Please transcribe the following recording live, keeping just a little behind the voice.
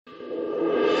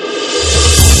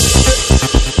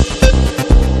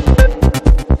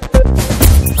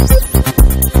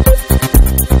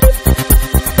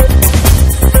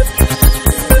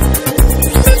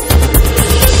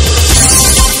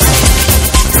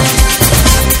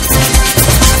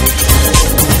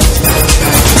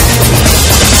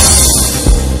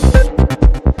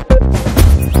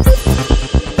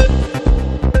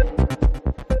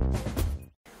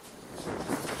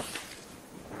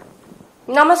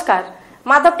नमस्कार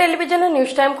Madhav television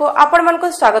news time को आपण मानक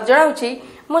स्वागत जनाउछि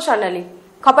मु सोनाली।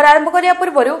 खबर आरंभ करिया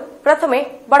पूर्व प्रथमे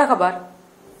बड़ खबर।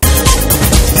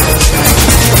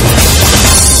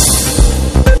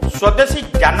 स्वदेशी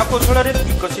ज्ञानकौशल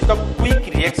विकसित quick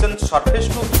reaction surface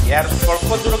to air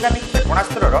स्वल्प दूरगामी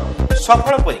क्षेपणास्त्र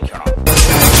सफल परीक्षण।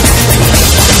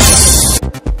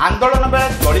 आंदोलन बेला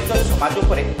दलित समाज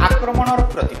पर आक्रमणर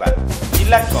प्रतिवाद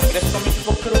जिला कांग्रेस कमिटी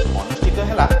पक्षर अनुष्ठित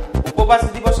है उपवास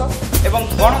दिवस एवं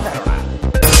गणधारणा।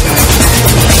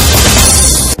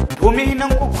 भूमिहीन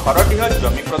को घरडीह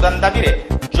जमी प्रदान दाबी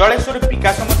जलेश्वर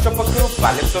विकास मंच पक्षर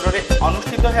बालेश्वर में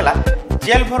अनुष्ठित है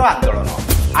जेल भर आंदोलन।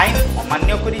 आईन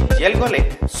अमान्य करी जेल गले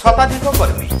शताधिक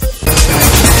कर्मी।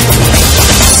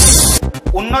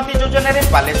 उन्नति योजना रे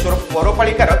बालेश्वर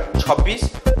पौरपालिकार 26,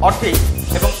 28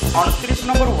 एवं 29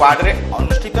 नंबर वार्ड रे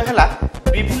अनुष्ठित है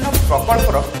विभिन्न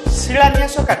प्रकल्पर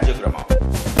शिलान्यास कार्यक्रम।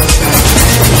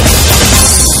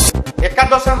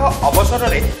 एकादश अवसर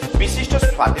में विशिष्ट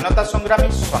स्वाधीनता संग्रामी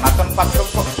सनातन पात्र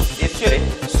उद्देश्य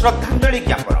श्रद्धांजलि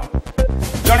ज्ञापन।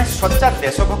 जड़े सच्चा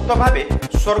देशभक्त भावे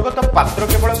स्वर्गत पात्र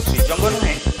केवल श्रीजंग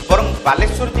नुहे बर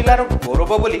बालेश्वर जिलार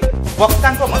गौरव बोली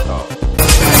वक्ता मत।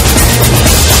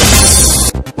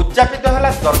 उद्यापित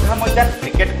है दरघा मैदान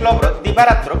cricket club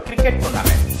दिवारात्र cricket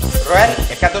tournament. Royal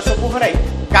एकादश को हराई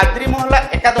काद्री मोहल्ला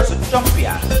एकादश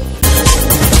चंपियन।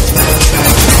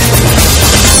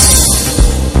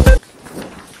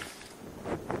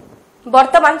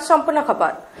 वर्तमान संपूर्ण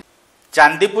खबर।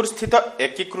 चांदीपुर स्थित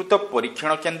एकीकृत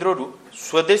परीक्षण केन्द्र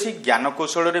स्वदेशी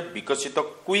ज्ञानकौशल विकसित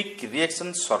quick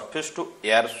reaction surface to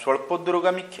air स्वल्प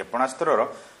दूरगामी क्षेपणास्त्र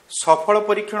सफल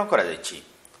परीक्षण करा जायछि।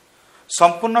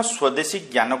 संपूर्ण स्वदेशी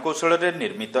ज्ञानकौशल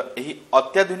निर्मित एही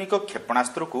अत्याधुनिक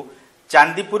क्षेपणास्त्र को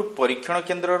चांदीपुर परीक्षण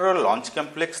केन्द्र लॉन्च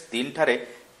कॉम्प्लेक्स 3 ठारे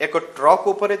एक ट्रक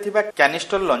उपरे थिबा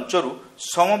कैनिस्टर लॉन्चरू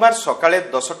सोमवार सकाळे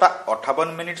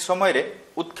 10:58 समय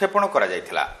उत्क्षेपण करा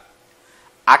जायथिला।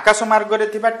 आकाश मार्ग रे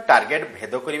थिबा टार्गेट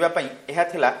भेद करिबा पई एहा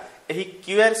थिला एही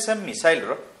क्यूआरएसएम मिसाइल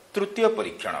रो तृतीय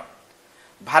परीक्षण।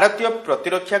 भारतीय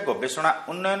प्रतिरक्षा गवेषणा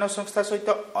उन्नयन संस्था सहित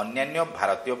अन्यान्य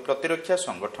भारतीय प्रतिरक्षा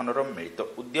संगठनर मिलित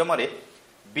उद्यम रे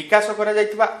विकास करा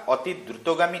जायथिबा अति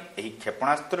द्रुतगामी एही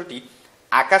क्षेपणास्त्रटी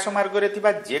आकाश मार्ग रे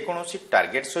थिबा जे कोनोसी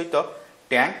टार्गेट सहित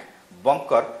टैंक,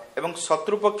 बंकर एवं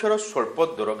शत्रु पक्षर स्वल्प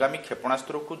दूरगामी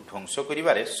क्षेपणास्त्र को ध्वंस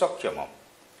करिबारे सक्षम।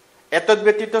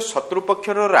 एतद्व्यतीत शत्रु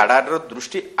पक्षर राडार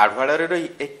दृष्टि आढ़ुआल रही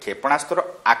एक क्षेपणास्त्र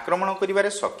आक्रमण करिबारे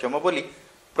सक्षम बोली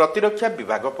प्रतिरक्षा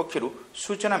विभाग पक्षरु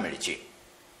सूचना मिली।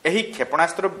 एही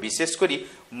क्षेपणास्त्र विशेष करी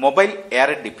मोबाइल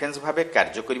एयर डिफेन्स भावे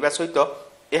कार्य करिबा सहित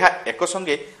एहा एक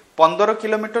संगे 15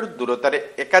 किलोमीटर दूरतार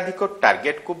एकाधिक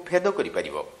टार्गेट को भेद करि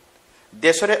परिबो।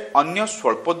 देश रे अन्य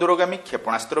स्वल्प दूरगामी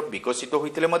क्षेपणास्त्र विकसित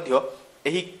होइतिले मध्य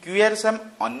एही क्यूआरएसएम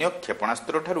अन्य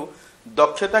क्षेपणास्त्र ठारू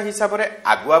दक्षता हिसाब रे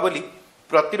आगुआ बोली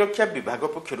प्रतिरक्षा विभाग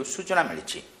पक्षरु सूचना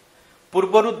मिली।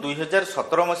 पूर्वर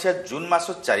 2017 मसीहा जून मास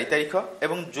 4 तारिख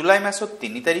एवं जुलाई मास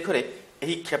 3 तारिख रे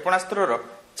एही क्षेपणास्त्र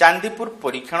चांदीपुर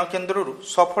परीक्षण केन्द्र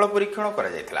सफल परीक्षण करा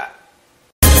जायथिला।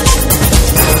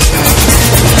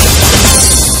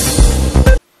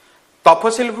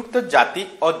 तफसिलभुक्त जाति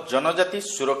और जनजाति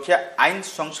सुरक्षा आईन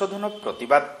संशोधन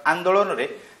प्रतिवाद आंदोलन रे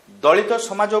दलित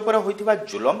समाज उपर होइथिबा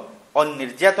जुलम और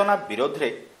निर्यातना विरोध रे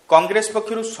कांग्रेस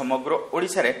पक्षरु समग्र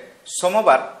ओडिसा रे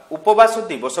सोमवार उपवास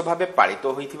दिवस भावे पालित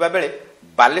होइथिबा बेले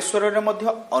बालेश्वर रे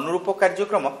मध्य अनुरूप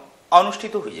कार्यक्रम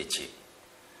अनुष्ठित होई जायछि।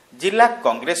 जिला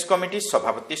कांग्रेस कमिटी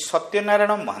सभापति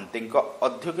सत्यनारायण महांतीक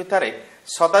अध्यक्षतार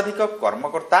शताधिक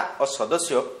कर्मकर्ता और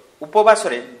सदस्य उपवास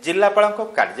रे जिलापालक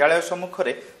कार्यालय सम्मुख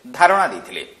रे धारणा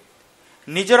देथिले।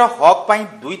 निजर हक पई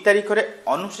 2 तारिख रे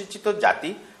अनुसूचित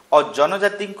जाति और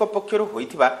जनजाति पक्षरु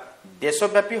होइथिबा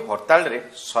देशव्यापी हड़ताल रे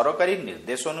सरकारी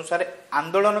निर्देश अनुसार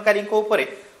आंदोलनकारी उपरे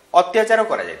अत्याचार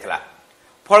करा जायथिला।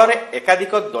 फल रे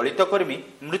एकाधिक दलित कर्मी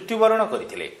मृत्युवरण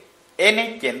करथिले। एने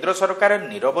केंद्र सरकार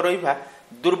नीरव रहिबा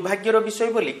दुर्भाग्यर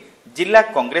विषय बोली जिला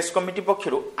कांग्रेस कमिटी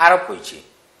पक्षरु आरोप होइछि।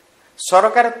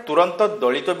 सरकार तुरंत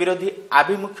दलित विरोधी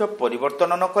आभिमुख्य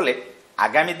परिवर्तन न कले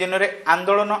आगामी दिन में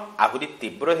आंदोलन आहुरी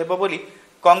तीव्र हेबो बोली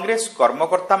कांग्रेस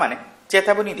कर्मकर्ता माने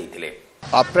चेतावनी देथिले।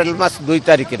 अप्रैल मास 2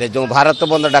 तारिख रे जो भारत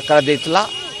बंद डाकरा देथिला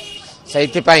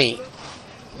सेति पई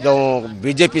जो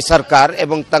बीजेपी सरकार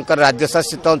एवं तंकर राज्य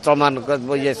शासित अंचल मान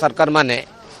ये सरकार माने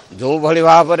जो भली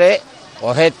भाव रे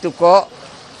अहेतुक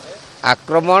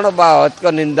आक्रमण बा अहेतुक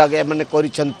निंदा माने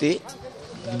करिसंती।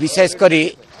 विशेष करी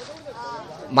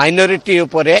माइनॉरिटी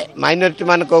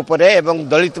मान एवं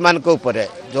दलित मान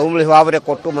जो भाव में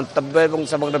कटु मंतव्य एवं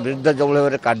समग्र विरुद्ध जो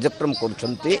भाव कार्यक्रम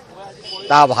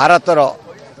कर भारतर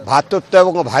भातृत्व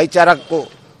एवं भाईचारा को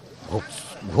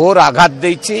घोर आघात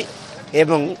देछि।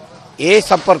 ए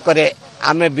संपर्क में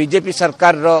आमे बीजेपी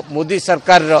सरकार मोदी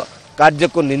सरकार कार्य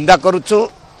को निंदा करुचु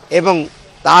एवं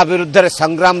ता विरुद्ध रे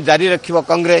संग्राम जारी रखिबो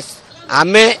कांग्रेस।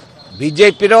 आमे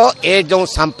बीजेपी रो ए जो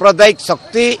सांप्रदायिक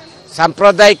शक्ति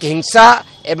सांप्रदायिक हिंसा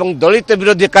एवं दलित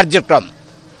विरोधी कार्यक्रम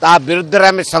ता विरुद्ध रे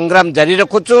आमे संग्राम जारी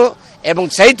रखुचु एवं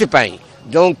सहित पाई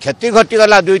जो क्षति घटी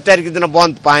गला 2 तारिख दिन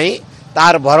बंद पाई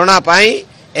तार भरणा पाई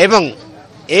एवं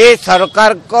ए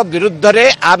सरकार को विरुद्ध रे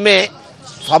आमे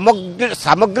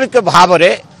सामग्रिक भाव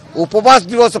रे उपवास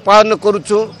दिवस पालन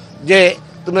करुचु जे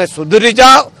तुम्हें सुधरी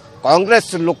जाओ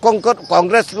कांग्रेस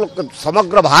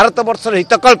समग्र भारत वर्ष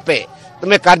हितकल्पे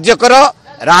तुम्हें कार्य कर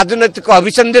राजनैतिक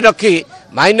अभिसंधि रखी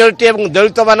माइनॉरिटी एवं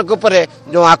दलित मान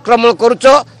जो आक्रमण करुच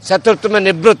से तुम्हें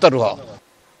निवृत्त रुह।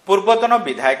 पूर्वतन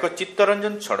विधायक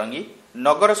चित्तरंजन षडंगी,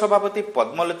 नगर सभापति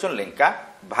पद्मलोचन लेंका,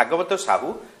 भागवत साहू,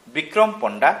 विक्रम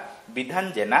पंडा,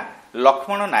 विधान जेना,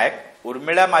 लक्ष्मण नायक,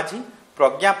 उर्मिला माझी,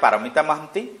 प्रज्ञा पारमिता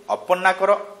महांती,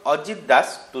 अपन्नाकर, अजित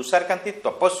दास, तुषारकांति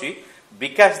तपस्वी,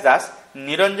 विकास दास,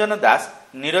 निरंजन दास,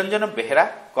 निरंजन बेहेरा,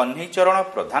 कन्हैचरण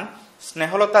प्रधान,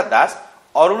 स्नेहलता दास,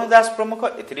 अरुण दास प्रमुख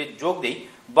एथिरे जोग देई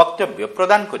वक्तव्य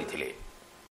प्रदान करथिले।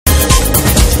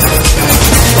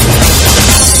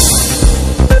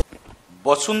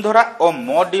 वसुंधरा और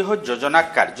मोडीह योजना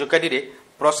कार्यकारी रे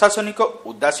प्रशासनिक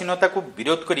उदासीनता को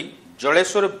विरोध करी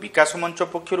जलेश्वर विकास मंच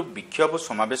पक्षर विक्षोभ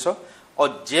समावेश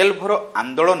और जेल भरो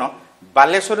आंदोलन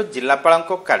बालेश्वर जिलापाल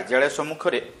कार्यालय सम्मुख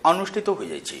में अनुष्ठित हो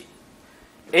जाइछि।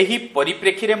 एही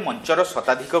परिप्रेक्षी रे मंचर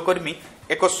शताधिक कर्मी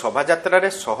एक शोभायात्रा रे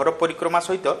शहर परिक्रमा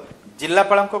सहित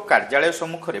जिलापाल कार्यालय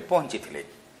सम्मुख में पहुंची।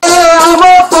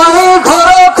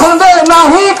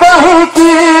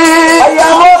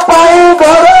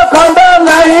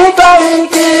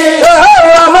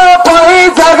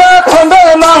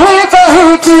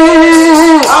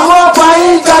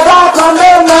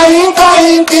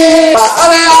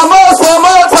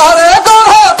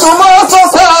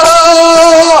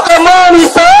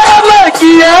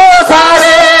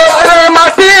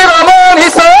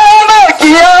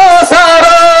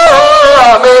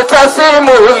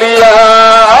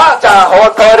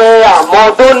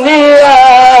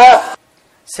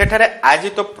 सेठारे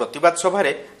आयोजित प्रतिवाद सभा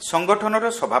संगठनर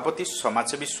सभापति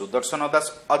समाजसेवी सुदर्शन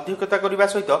दास अध्यक्षता करने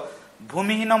सहित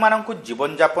भूमिहीन मानक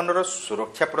जीवन यापन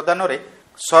सुरक्षा प्रदान रे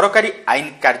सरकारी आईन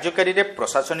कार्यकारी रे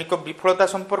प्रशासनिक विफलता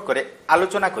संपर्क में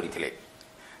आलोचना करथिले।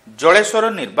 जलेश्वर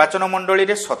निर्वाचन मंडली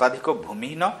रे शताधिक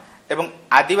भूमिहीन एवं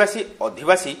आदिवासी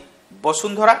अधिवासी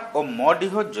वसुंधरा और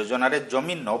मोडीह योजना रे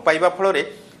जमी न पाइबा फल रे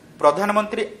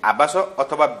प्रधानमंत्री आवास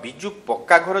अथवा बिजु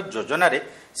पक्का घर योजना रे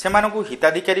सेमानकु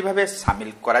हिताधिकारी भावे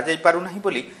शामिल करा जाई पारु नाही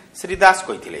बोली श्री दास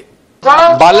कहिथिले।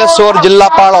 बालेश्वर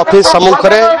जिलापाल ऑफिस सम्मुख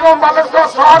रे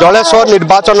जलेश्वर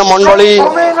निर्वाचन मंडली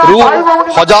रु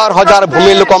हजार हजार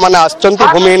भूमि लोक माने आछंती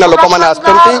भूमिहीन लोक माने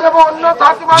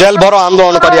आछंती जेल भरो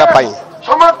आंदोलन करिया पाई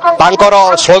तांकर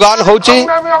स्लोगान होची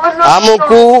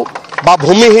आमकू बा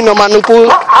भूमिहीन मानकू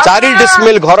 4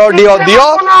 डिसमिल घर दियो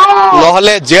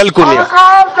नहले जेल को नियो।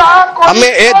 आमे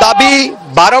ए दाबी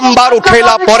बारंबार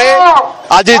उठेला परे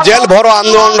आज जेल भरो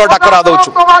आंदोलन डाकरा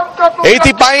दउछु।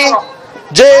 एथि पाई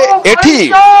जे एठी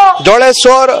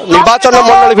जलेश्वर निर्वाचन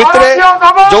मंडल भितरे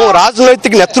जो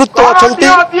राजनैतिक नेतृत्व अछंती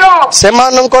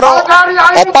सेमानकर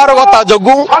अपारगता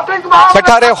जगु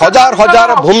सेठारे हजार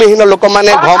हजार भूमिहीन लोक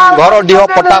माने घर डिह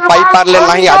पट्टा पाई पारले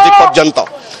नाही आज पर्यंत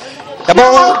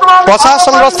एवं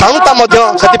प्रशासन स्थाणुता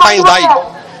दायी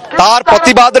तार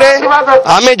प्रतिवाद रे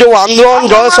आमे जो आंदोलन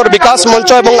जलेश्वर विकास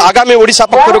मंच एवं आगामी ओडिशा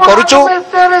पक्षर करूचु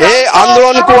ए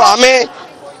आंदोलन को आमे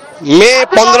मे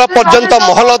 15 पर्यंत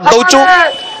मोहलत दउचु।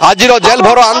 आज जेल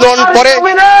भरो आंदोलन परे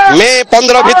मे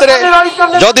 15 भितरे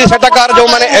जदि सेटाकार जो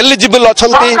माने एलिजिबल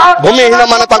अछंती भूमिहीन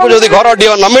माने ताकू जदि घर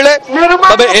डियो न मिले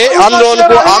तबे ए आंदोलन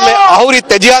को आमे आहुरी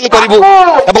तेजियान करिवु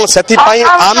एवं सेथि पई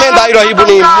आमे दायी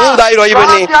रहिबुनी मु दायी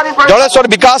रहिबेनी जलेश्वर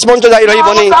विकास मंच दायी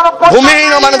रहिबनी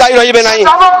भूमिहीन माने दायी रहिबे नाही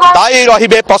दायी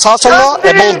रहिबे प्रशासन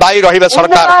एवं दायी रहिबे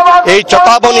सरकार। एई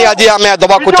चेतावनी आज आमे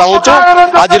दबाकू चाहूचु।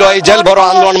 आज ए जेल भरो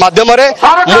आंदोलन माध्यम रे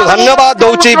मु धन्यवाद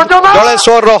दउची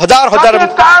जलेश्वर हजार हजार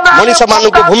मनीष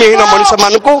मानक भूमिहीन मनीष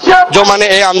मानक जो माने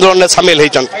ए आंदोलन में शामिल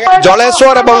होइछन।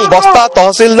 जलेश्वर एवं बस्ता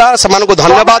तहसीलदार सेमानकु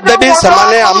धन्यवाद देबी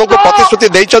सेमाने हमकु प्रतिश्रुति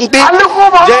दैचंती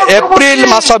जे एप्रिल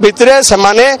मास भितरे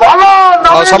सेमाने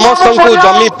समस्तंकु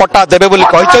जमी पट्टा देबे बोली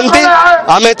कहिचंती।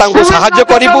 आमे तांकु सहाय्य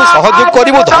करिवु सहयोग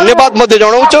करिवु धन्यवाद मध्ये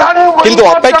जणाउछु किंतु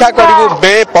अपेक्षा करिवु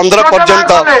मे 15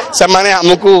 पर्यंत सेमाने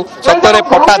हमकु सतरे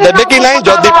पट्टा देबे कि नाही।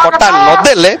 जदि पट्टा न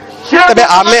देले तबे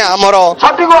आमे आमर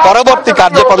परवर्ती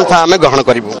कार्यपंथा आमे ग्रहण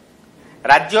करिवु।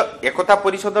 राज्य एकता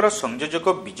परिषदर संयोजक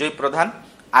विजय प्रधान,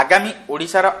 आगामी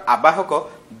ओडिशार आवाहक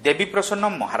देवी प्रसन्न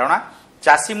महाराणा,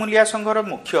 चाषी मूलिया संघर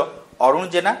मुख्य अरुण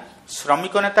जेना,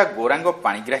 श्रमिक नेता गौरांग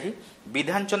पाणिग्राही,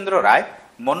 विधानचंद्र राय,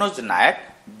 मनोज नायक,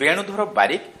 ବେଣୁଧର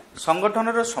ବାରିକ,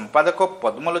 ସଂଗଠନର ସମ୍ପାଦକ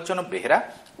ପଦ୍ମଲୋଚନ ବେହେରା,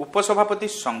 ଉପସଭାପତି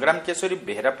ସଂଗ୍ରାମ କେଶରୀ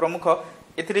ବେହେରା ପ୍ରମୁଖ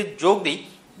ଏଥିରେ ଯୋଗ ଦେଇ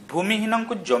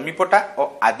ଭୂମିହୀନଙ୍କୁ ଜମିପଟା ଓ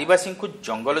ଆଦିବାସୀଙ୍କୁ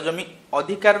ଜଙ୍ଗଲ ଜମି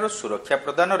ଅଧିକାରର ସୁରକ୍ଷା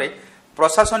ପ୍ରଦାନରେ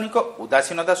ପ୍ରଶାସନିକ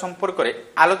ଉଦାସୀନତା ସମ୍ପର୍କରେ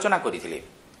ଆଲୋଚନା କରିଥିଲେ।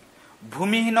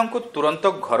 ଭୂମିହୀନଙ୍କୁ ତୁରନ୍ତ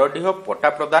ଘରଡିହ ପଟା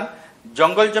ପ୍ରଦାନ,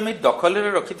 ଜଙ୍ଗଲ ଜମି ଦଖଲରେ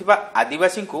ରଖିଥିବା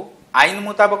ଆଦିବାସୀଙ୍କୁ ଆଇନ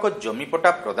ମୁତାବକ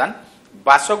ଜମିପଟା ପ୍ରଦାନ,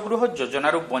 ବାସଗୃହ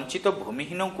ଯୋଜନାରୁ ବଞ୍ଚିତ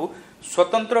ଭୂମିହୀନଙ୍କୁ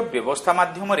ସ୍ୱତନ୍ତ୍ର ବ୍ୟବସ୍ଥା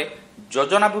ମାଧ୍ୟମରେ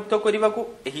ଯୋଜନାଭୁକ୍ତ କରିବାକୁ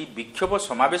ଏହି ବିକ୍ଷୋଭ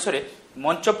ସମାବେଶରେ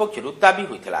ମଞ୍ଚ ପକ୍ଷରୁ ଦାବି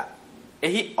ହୋଇଥିଲା।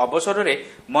 ଏହି ଅବସରରେ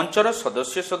ମଞ୍ଚର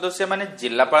ସଦସ୍ୟମାନେ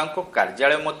ଜିଲ୍ଲାପାଳଙ୍କ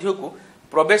କାର୍ଯ୍ୟାଳୟ ମଧ୍ୟକୁ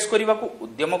ପ୍ରବେଶ କରିବାକୁ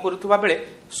ଉଦ୍ୟମ କରୁଥିବା ବେଳେ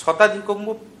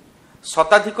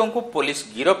ଶତାଧିକଙ୍କୁ ପୋଲିସ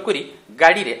ଗିରଫ କରି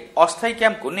ଗାଡ଼ିରେ ଅସ୍ଥାୟୀ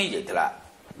କ୍ୟାମ୍ପକୁ ନେଇଯାଇଥିଲା।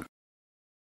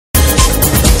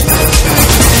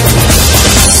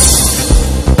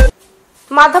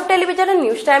 माधव टेलीविजन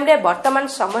न्यूज टाइम रे वर्तमान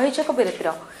समय होइछ को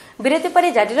विरति पर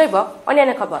जारी रहइबो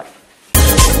अन्य खबर।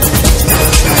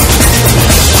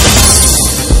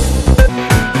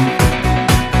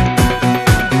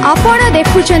 आपण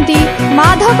देखुचंती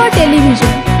माधव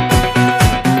टेलीविजन।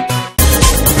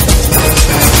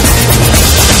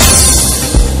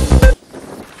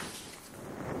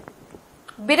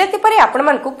 विरति पर आपण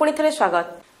मानकु पुणी थरे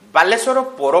स्वागत। बालेश्वर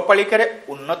पौरपालिका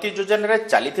उन्नति योजना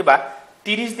चलीथिबा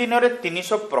 30 दिन रे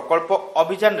 300 प्रकल्प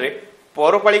अभियान रे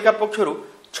पौरपालिका पक्षरु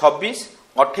 26,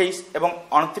 28 एवं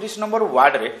 29 नंबर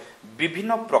वार्ड रे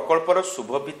विभिन्न प्रकल्पर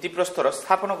शुभ भित्तिप्रस्तर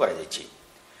स्थापन करा जायछि।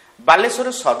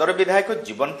 बालेश्वर सदर विधायक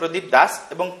जीवन प्रदीप दास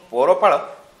एवं पौरपाल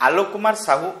आलोक कुमार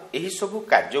साहू एही सबु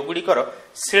कार्यगुड़िकर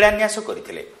शिलान्यास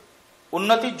करथिले।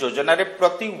 उन्नति योजना रे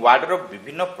प्रति वार्ड रो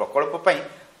विभिन्न प्रकल्प पई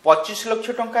 25 लाख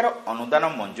टंकार अनुदान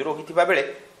मंजूर होइथिबा बेले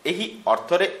एही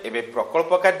अर्थरे एबे प्रकल्प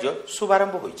कार्य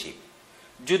शुभारंभ होइछि।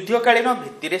 युद्धकालीन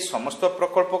भित्तिरे समस्त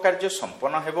प्रकल्प कार्य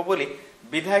संपन्न हेबो बोली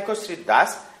विधायक श्री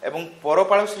दास एवं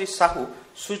पौरपाल श्री साहू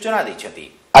सूचना दैछथि।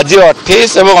 आज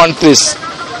 28 एवं 29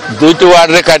 दुईटी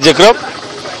वार्ड रे कार्यक्रम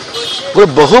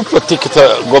बहु प्रतीक्षित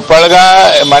गोपालगा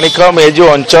माणिकम ए जो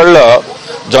अंचल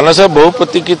जनसभा बहु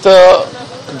प्रतीक्षित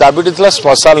दाबीटी था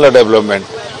श्मशान डेवलपमेंट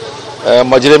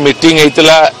मझे मीटिंग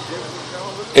होता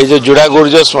ये जो जुड़ागुड़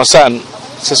जो श्मशान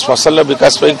से श्मशान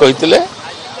विकास कही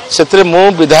से मु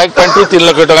विधायक पांठी 3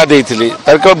 लाख टका देइथिली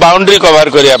तार के बाउंड्री कवर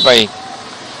करने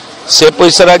से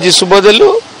पैसा आज शुभ देलु।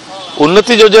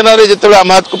 उन्नति योजना रे जतले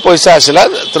आम हाथ को पैसा आसला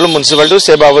तो म्युनिसिपालिटी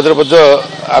से बाबद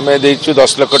आम देचु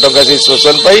 10 लाख टका से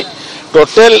श्मशान पाई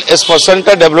टोटल श्मशान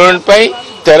टा डेवलपमेंट पाई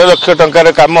 13 लाख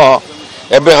टंकार काम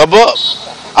एबे हबो।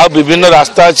 आ विभिन्न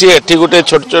रास्ता अच्छी एठी गोटे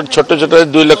छोट छोट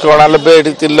 2 लाख 89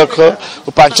 एठी 3 लाख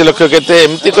 5 लाख केते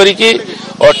एमती करी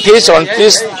 28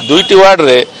 29 दुईटी वार्ड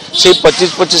रे से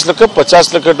 25 लाख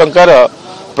 50 लाख टंकार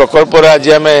प्रकल्प आज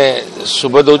आम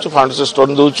शुभ दौचु फाउंडेशन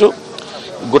स्टोन दौचु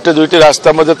गोटे दुईटी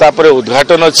रास्ता मध्य तापर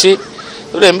उद्घाटन अच्छी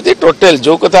एमती टोटल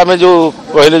जो कथा आम जो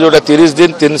कहले जोटा 30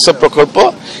 दिन 300 प्रकल्प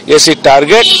ये सी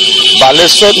टार्गेट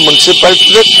बालेश्वर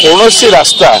म्युनिसिपालिटी कौन सी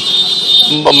रास्ता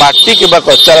माटी कि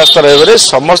कच्चा रास्ता रही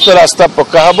समस्त रास्ता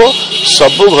पक्का हम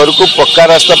सबू घर को पक्का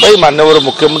रास्ता पाई माननीय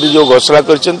मुख्यमंत्री जो घोषणा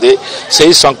करछंती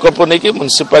सही संकल्प नहीं कि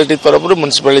म्युनिसिपालिटी तरफ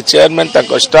म्युनिसिपालिटी चेयरमैन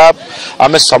ताको स्टाफ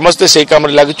आम समस्ते सही काम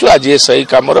लागू आज ये सही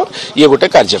काम ये गोटे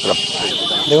कार्यक्रम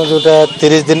देखो जोटा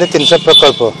 30 दिन 300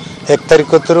 प्रकल्प 1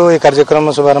 तारिख ये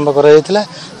कार्यक्रम शुभारंभ कर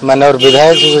माननीय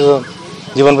विधायक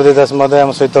जीवन प्रदीप दास महोदय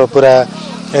आम सहित पूरा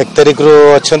 1 तारिख रू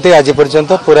अच्छा आज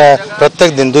पर्यंत पूरा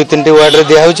प्रत्येक दिन 2-3 वार्ड रे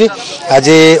दिया होची। आज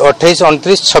 28,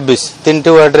 29, 26 3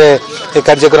 वार्ड रे ये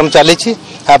कार्यक्रम चली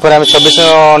आम 26,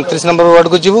 29 नंबर वार्ड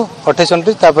को जीवु 28,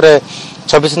 29 तापर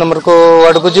 26 नंबर को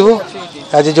वार्ड को जीवु।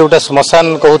 आज जोटा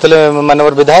श्मशान कहते माननीय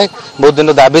विधायक बहुत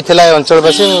दिन दाबी थिला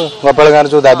अंचलवासी गोपाल गाँव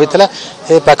जो दाबी थिला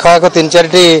ए पाखआख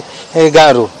 3-4टी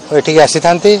गाँव रू एठी आसी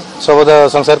थांती सबद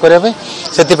संसार करने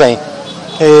से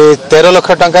 13 लाख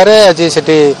टंकार आज से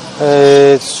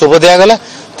शुभ दिगला।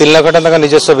 3 लाख टका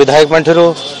निजस्व विधायक पांठी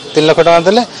 3 लाख टका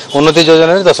देले उन्नति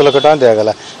योजना 10 लाख टका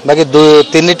दिगला। बाकी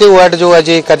 3टी वार्ड जो आज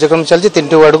कार्यक्रम चलती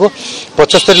 3टी वार्ड को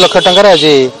 75 लाख टकर आज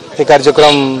ये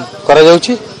कार्यक्रम करा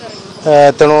जाउछि।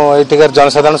 तेणु ये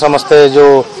जनसाधारण समस्ते जो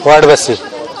वार्डवासी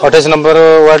 28 नंबर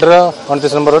वार्ड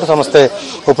 29 नंबर वार्ड समस्ते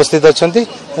उपस्थित अच्छा।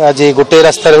 आज गोटे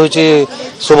रास्ता होची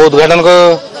शुभ उद्घाटन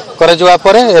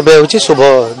शुभ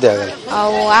दिगला।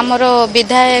 आमर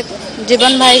विधायक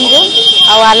जीवन भाई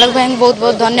को आलोक भाई को बहुत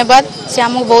बहुत धन्यवाद से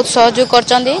आमको बहुत सहयोग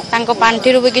कर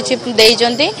पांठी भी किसी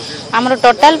आमर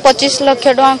टोटाल 25 लाख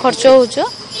टका खर्च हो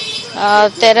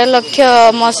 13 लाख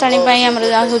मशाणी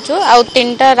हो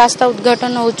 3टा रास्ता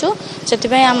उद्घाटन होचु से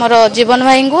जीवन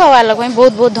भाई को आलोक भाई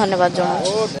बहुत बहुत धन्यवाद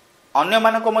जनाऊँ। अन्य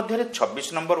मानक मध्य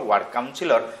 26 number ward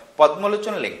councillor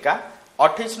Padmalochan Lenka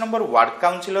 28 number ward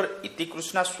councillor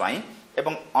इतिकृष्णा स्वाई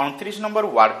एवं 29 number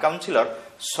ward councillor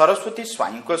Saraswati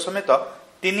Swain समेत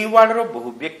 3 वार्डर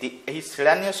बहु व्यक्ति एही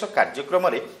शिलान्यास कार्यक्रम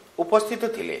में उपस्थित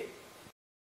थिले।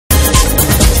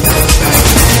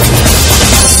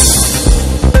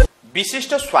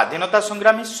 विशिष्ट स्वाधीनता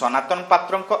संग्रामी सनातन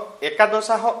पात्रंक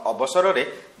एकादशाह अवसर में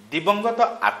दिवंगत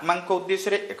आत्मा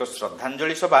उद्देश्य एक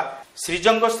श्रद्धांजलि सभा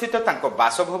श्रीजंग स्थित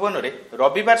बासभवन में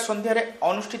रविवार संध्यार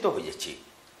अनुष्ठित हो जायछि।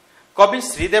 कवि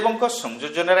श्रीदेव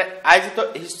संयोजन आयोजित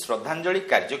यह श्रद्धांजलि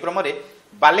कार्यक्रम में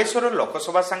बालेश्वर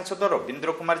लोकसभा सांसद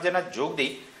रवींद्र कुमार जेना जोग दे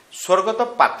स्वर्गत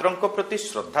पात्रंक प्रति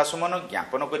श्रद्धासुमन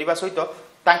ज्ञापन करने सहित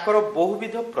तांकर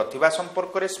बहुविध प्रतिभा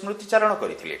संपर्क में स्मृतिचारण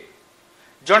करथिले।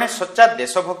 जड़े सच्चा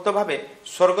देशभक्त भावे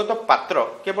स्वर्गत पात्र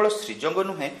केवल श्रीजंग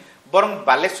नुहे बरं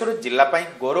बालेश्वर जिला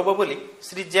गौरव बोली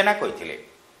श्री जेना कहिथिले।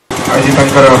 आज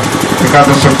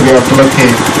एकादश क्रिया उपलक्षे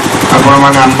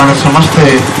आपण समस्ते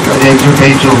एकजुट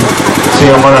हो से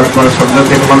अमर आत्मा शब्द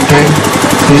निमंते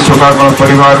से शोकाकुल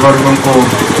परिवार वर्ग को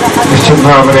निश्चित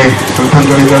भाव में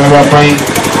श्रद्धांजलि देवाई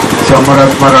से अमर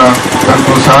आत्मार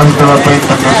साहस देवाई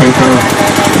सहित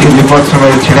ये विपद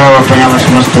समय छिड़ावाई आम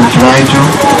समस्त छिड़ाईचु।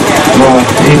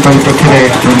 यही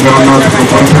परिप्रेक्षी जगन्नाथ को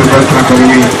प्रार्थना करी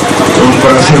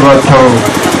आशीर्वाद थाओ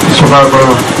शोकाकुल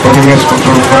परिवेश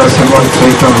आशीर्वाद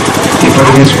सहित ये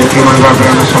परिवेश को कि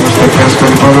समस्ते फेस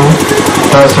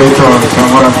कर सहित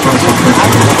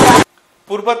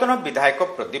पूर्वतन विधायक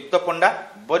प्रदीप्त पंडा,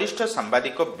 वरिष्ठ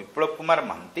सांबादिक विप्लव कुमार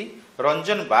महांती,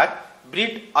 रंजन बाग,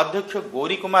 ब्रिड अध्यक्ष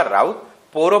गौरी कुमार राउत,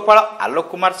 पौरपाल आलोक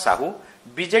कुमार साहू,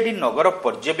 बीजेडी नगर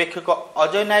पर्यवेक्षक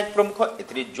अजय नायक प्रमुख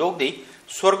एथिरे जोग दे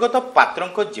स्वर्गत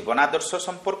पात्रंक जीवनादर्श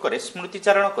संपर्क में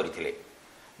स्मृतिचारण करथिले।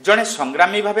 जड़े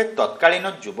संग्रामी भावे तत्कालीन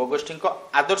युवगोष्ठी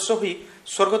आदर्श हुई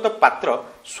स्वर्गत पात्र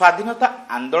स्वाधीनता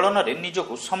आंदोलन में निजक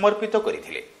समर्पित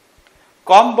करथिले।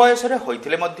 कम बयस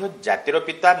होइथिले मध्य जातिर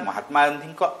पिता महात्मा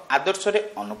गांधी आदर्श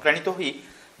अनुप्राणित हुई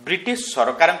ब्रिटिश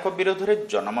सरकार विरोध में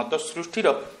जनमत सृष्टिर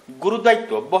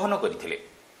गुरुदायित्व बहन करथिले।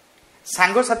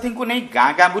 सांगसाथी को नहीं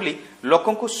गाँ गाँ बुली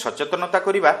लोकों को सचेतनता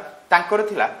करिबा तांकर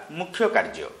थिला मुख्य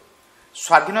कार्य।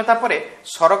 स्वाधीनता परे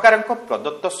सरकार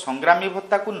प्रदत्त संग्रामी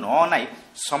भत्ता को न अनाई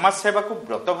समाज सेवा को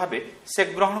व्रत भावे से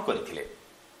ग्रहण करथिले।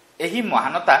 एही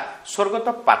महानता स्वर्गत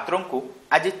पात्रों को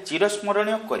आज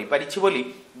चिरस्मरणीय करिपारिछि बोली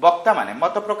वक्ता माने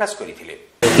मत प्रकाश करथिले।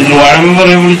 वार्ड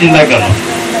मेंबर चिंता कर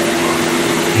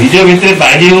निज भितर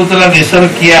बाजी होतला देशर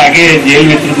किए आगे जेल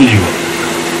भितर को जीव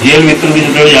जेल भितर को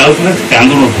जो जाउतला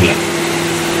कांदु नथला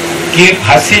किए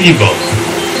फांसी जीव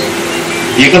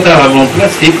ये कथा भावुला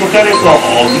से प्रकार एक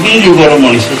अग्नि युगर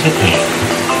मनुष्य से थे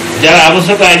जार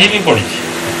आवश्यक आज भी पड़ी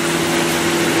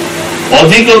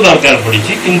अधिक दरकार पड़ी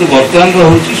किंतु बर्तमान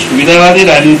हूँ सुविधावादी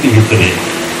राजनीति भितर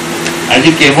आज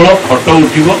केवल फटो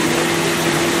उठब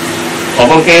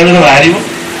खबर कागज बाहर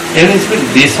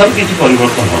देशर किसी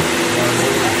परिवर्तन हो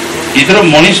इधर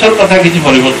मनुष्यर कथा किसी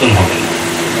परिवर्तन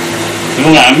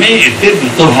हम आम एत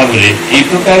द्रुत भाव में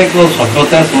प्रकार एक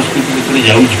सभ्यता संस्कृति भितर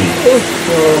जाऊँ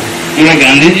जोड़ा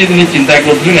गांधीजी दिने चिंता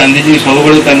करते गांधीजी सब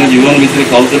जीवन भितर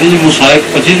कहते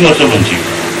 125 वर्ष बंची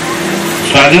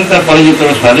स्वाधीनता पर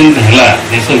जो स्वाधीन है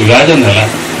देश विभाजन है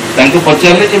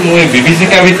पचारे मुझे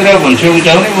विभीषिका भितर बंचा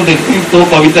चाहूनी मुझे देखी तो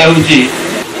कविता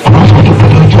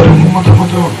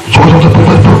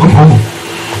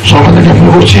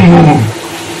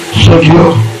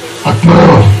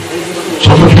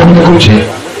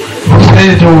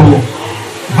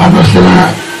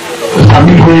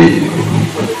सामिल हुई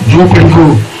जो पीढ़ी को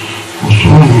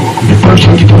विप्लव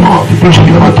संगीत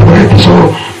माध्यम देश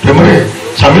प्रेम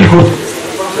सामिल हो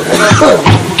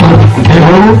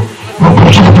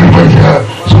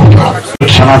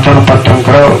सनातन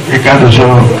पात्र एकादश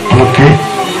उपलक्षे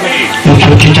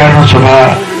स्मृतिचारण सभा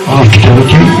अनुष्ठित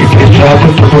होती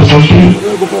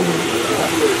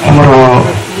आमर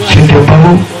श्रीदेव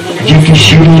बाबू जी की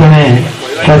सीढ़ी जड़े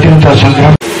स्वाधीनता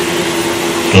संग्राम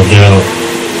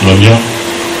रंजन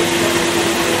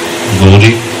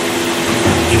गौरी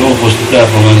एवं उपस्थित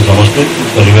आप समस्ते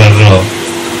परिवार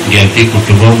ज्ञाति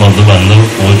कुटुंब बंधु बांधव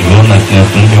पुओ झील नाती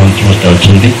नातुणी समस्त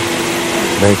अच्छा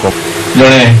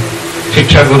जड़े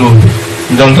शिक्षा गुरु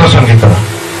यंत्र संगीत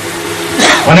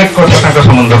अनेक कथा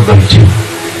संबंध रही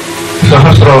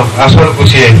सहस्र आसन को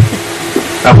सी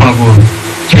आपण को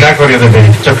छिड़ा करदे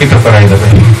चकित कराइदे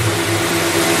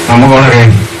आम गण में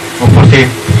उपस्थित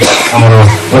आमर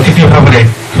अतिथि भाव में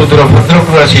सुदूर भद्रक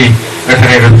आसी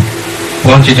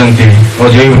पहुंची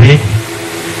अजय भाई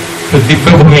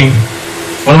दिव्यभूमि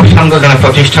अनुष्ठान जन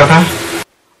प्रतिष्ठाता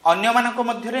अन्य मानक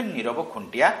मध्य नीरव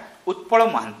खुंटिया, उत्पल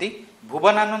महांती,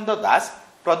 भुवनानंद दास,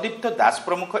 प्रदीप्त दास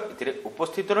प्रमुख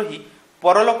उपस्थित रही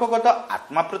परलोकगत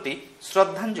आत्मा प्रति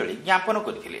श्रद्धांजलि ज्ञापन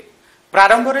करथिले।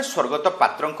 प्रारंभ में स्वर्गत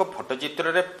पात्रों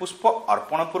फोटोचित्र में पुष्प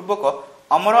अर्पण पूर्वक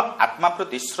अमर आत्मा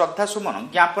प्रति श्रद्धा सुमन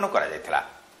ज्ञापन करा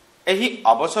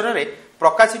अवसर में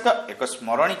प्रकाशित एक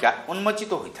स्मरणिका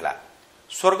उन्मोचित होता।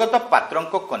 स्वर्गत पात्रों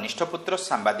कनिष्ठ पुत्र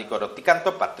सांबादिक रतिकांत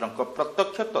पात्रों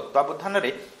प्रत्यक्ष तत्वावधान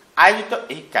में आयोजित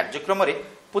यह कार्यक्रम में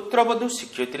पुत्रवधू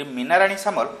शिक्षयित्री मीनाराणी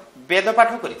सामल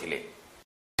वेदपाठ करथिले।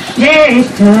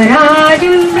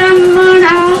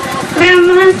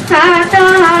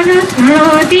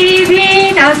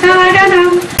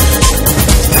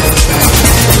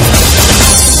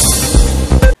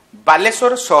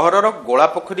 बालेश्वर सहरर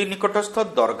गोलापोखरी निकटस्थ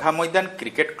दरघा मैदान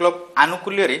क्रिकेट क्लब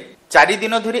आनुकूल्य 4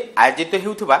 दिन धरी आयोजित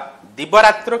हेउथिबा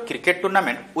दिवरात्र क्रिकेट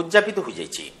टूर्नामेंट उद्यापित हो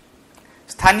जाइछि।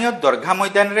 स्थानीय दरघा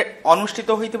मैदान रे अनुष्ठित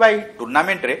होइतिबा एही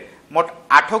टूर्नामेंट रे मोट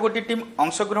 8 गोटी टीम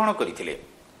अंशग्रहण करथिले।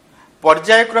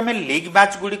 पर्यायक्रमे लीग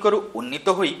मैच गुड़िकर उन्नीत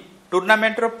होई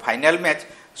टूर्नामेंट रो फाइनल मैच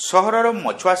सहरर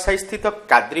मछुआसाई स्थित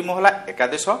काद्री मोहला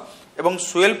एकादश एवं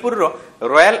सुएलपुर रो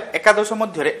रॉयल एकादश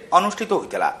मध्य अनुष्ठित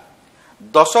होइतला।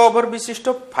 10 ओवर विशिष्ट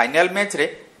फाइनल मैच रे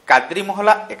काद्री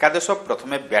मोहला एकादश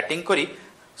प्रथमे बैटिंग करी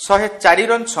 104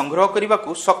 रन संग्रह करने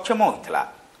को सक्षम होइतला।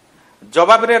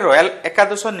 जवाब रे रॉयल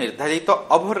एकादश निर्धारित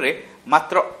ओवर रे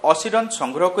मात्र 80 रन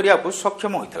संग्रह करने को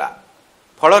सक्षम होइतला।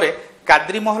 फल रे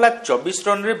काद्री मोहला 24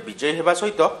 रन रे विजयी हेबा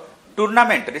सहित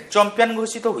टूर्नामेंट रे चैंपियन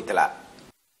घोषित होइतला।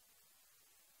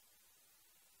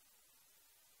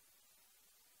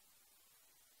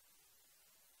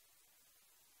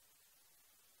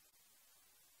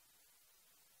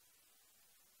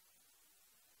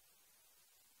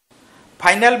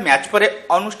 फाइनल मैच पर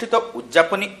अनुष्ठित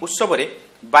उद्यापनी उत्सव में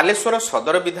बालेश्वर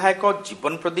सदर विधायक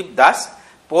जीवन प्रदीप दास,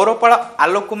 पौरपाल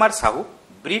आलोक कुमार साहू,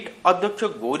 ब्रिट अध्यक्ष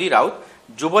गौरी राउत,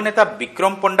 युवनेता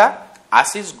विक्रम पंडा,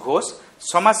 आशीष घोष,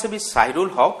 समाजसेवी साहिरुल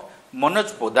हक,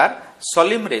 मनोज पोदार,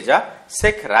 सलीम रेजा,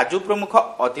 शेख राजू प्रमुख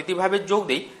अतिथि भाव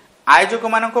जोग आयोजक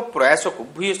मान प्रयास को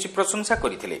भूयसी प्रशंसा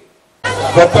करथिले।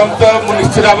 प्रथम तो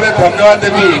निश्चित भाव में धन्यवाद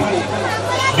देवी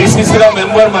डीसीसी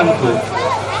मेंबर मान को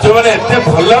जो मैंने एते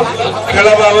भल खेल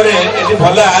भाव में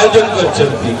भल आयोजन कर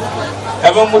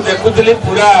देखुली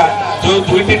पूरा जो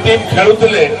दुईटी टीम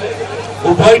खेलुले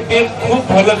उभय टीम खूब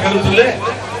भल खेलुले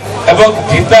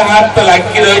जीता हार तो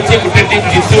लगी रही गोटे टीम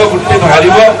जीत गोटे टीम हार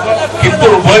किंतु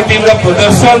उभय टीम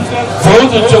प्रदर्शन बहुत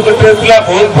उच्चकोटी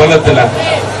बहुत भल था।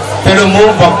 तेणु मु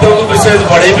वक्तव्य विशेष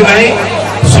बढ़ेबी ना,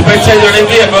 शुभेच्छा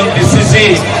जनइबी डीसीसी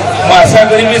आशा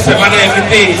करी से भल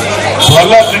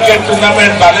क्रिकेट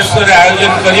टूर्नामेंट बालेश्वर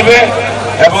आयोजन करेंगे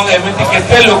एमती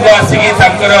केते लोक आसिक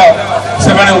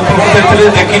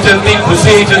उपकृत देखी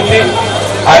खुशी होती।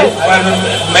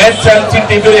 मैच चलती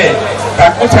टीवी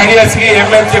छाड़ी आसिक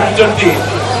मैच देखुंट।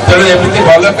 तेणु एमती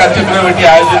भल कार्यक्रम ये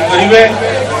आयोजन करेंगे।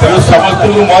 तेणु समस्त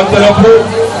को मो तरफ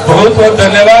बहुत बहुत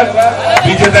धन्यवाद।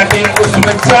 विजेता टीम को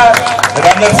शुभेच्छा,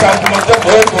 रनर्स अप को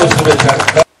बहुत बहुत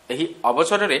शुभेच्छा। एही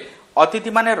अवसर में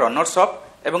अतिथि माने रनर्स अप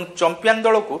एवं चैंपियन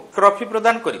दल को ट्रॉफी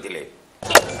प्रदान करथिले।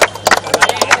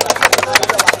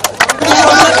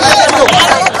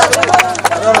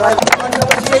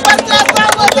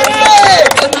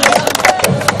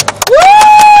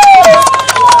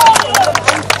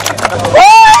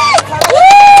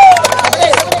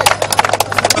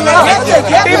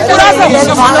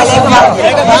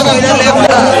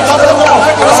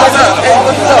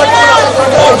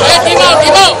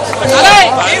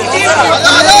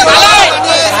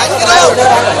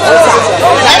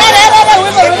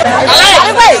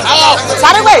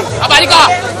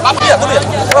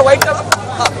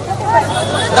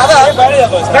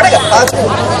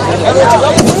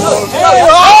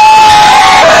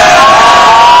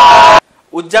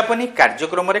 उद्यापनी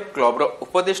कार्यक्रम में क्लब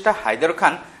उपदेष्टा हैदर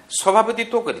खान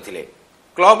सभापतित्व करथिले।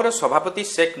 क्लब सभापति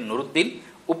शेख नूरुद्दीन,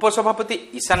 उपसभापति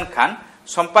ईशान खान,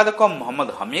 संपादक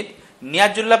मोहम्मद हमीद,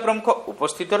 नियाजुल्ला प्रमुख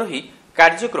उपस्थित रही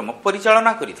कार्यक्रम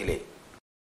परिचालना करथिले।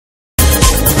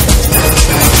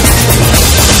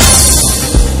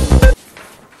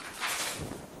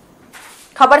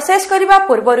 खबर शेष करने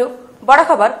पूर्व बड़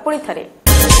खबर पुणी थरे।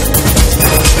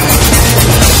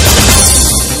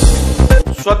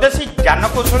 स्वदेशी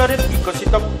ज्ञानकौशल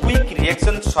विकसित quick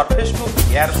reaction surface to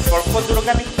air स्वल्प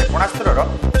दूरगामी क्षेपणास्त्र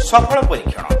सफल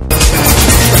परीक्षण।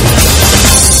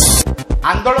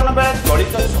 आंदोलन बेला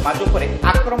दलित समाज उपर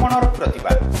आक्रमणर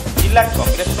प्रतिवाद जिला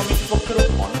कांग्रेस कमिटी पक्षर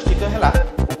अनुष्ठित है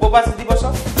उपवास दिवस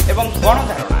एवं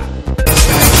गणधारणा।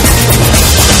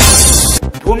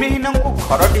 भूमिहीन को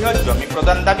घरडीह जमी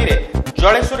प्रदान दाबी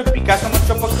जलेश्वर विकास मंच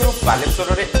पक्षर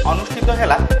बालेश्वर में अनुष्ठित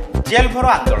है जेल भर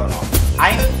आंदोलन।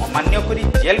 आईन अमान्य करी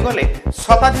जेल गले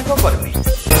शताधिक कर्मी।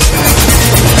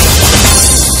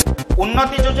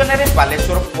 उन्नति योजन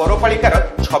बालेश्वर पौरपालिकार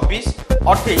 26,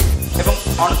 28 एवं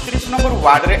 29 नंबर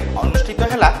वार्ड रे अनुष्ठित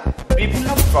है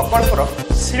विभिन्न प्रकल्पर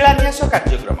शिलान्यास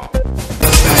कार्यक्रम।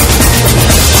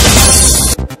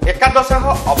 एकादश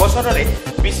अवसर में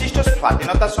विशिष्ट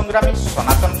स्वाधीनता संग्रामी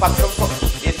सनातन पात्र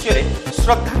उद्देश्य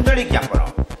श्रद्धांजलि ज्ञापन।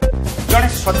 जड़े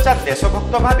सच्चा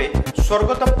देशभक्त भावे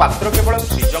स्वर्गत पात्र केवल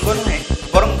श्रीजंग नुहे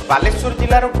बरं बालेश्वर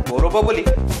जिलार गौरव बोली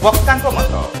वक्ता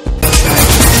मत।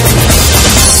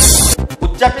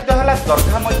 उद्यापित है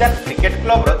दरघा मैदान cricket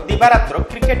club दिवारात्र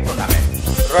cricket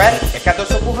tournament. Royal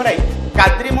एकादश को हराई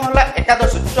कादरी मोहल्ला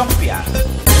एकादश champion.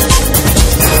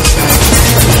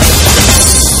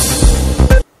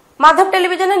 Madhav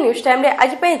television news time रे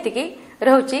आज पे एतिकी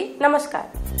रहउची।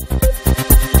 नमस्कार।